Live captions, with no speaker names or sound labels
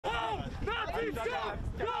Résistants!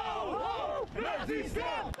 Go home!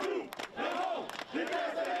 Résistants! Nous devons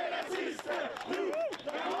détester les racistes! Nous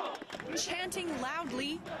devons... Chanting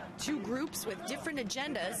loudly, two groups with different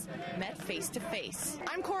agendas met face-to-face.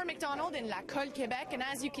 I'm Cora MacDonald in La Colle, Quebec, and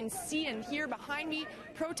as you can see and hear behind me,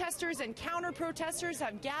 protesters and counter-protesters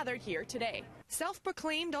have gathered here today.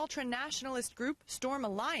 Self-proclaimed ultra-nationalist group Storm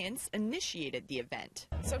Alliance initiated the event.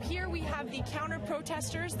 So here we have the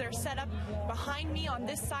counter-protesters. They're set up behind me on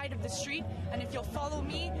this side of the street, and if you'll follow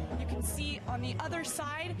me, you can see on the other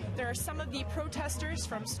side there are some of the protesters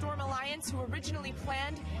from Storm Alliance who originally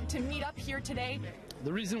planned to meet up here today.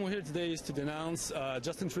 The reason we're here today is to denounce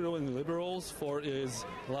Justin Trudeau and the Liberals for his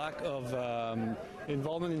lack of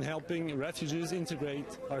involvement in helping refugees integrate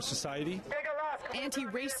our society.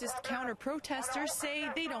 Anti-racist counter-protesters say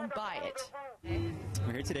they don't buy it.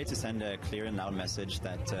 We're here today to send a clear and loud message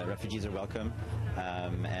that refugees are welcome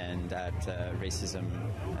and that racism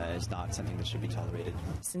is not something that should be tolerated.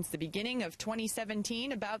 Since the beginning of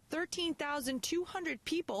 2017, about 13,200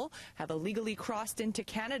 people have illegally crossed into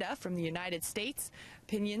Canada from the United States.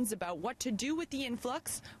 Opinions about what to do with the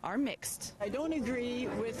influx are mixed. I don't agree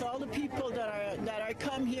with all the people that are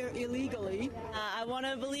come here illegally. I want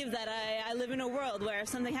to believe that I live in a world where if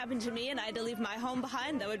something happened to me and I had to leave my home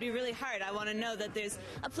behind, that would be really hard. I want to know that there's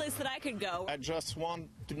a place that I could go. I just want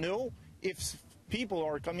to know if people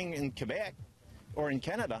are coming in Quebec or in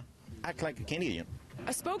Canada, act like a Canadian.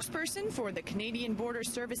 A spokesperson for the Canadian Border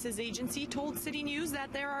Services Agency told CityNews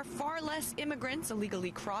that there are far less immigrants illegally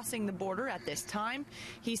crossing the border at this time.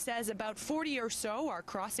 He says about 40 or so are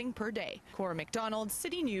crossing per day. Cora MacDonald,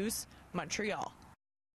 CityNews, Montreal.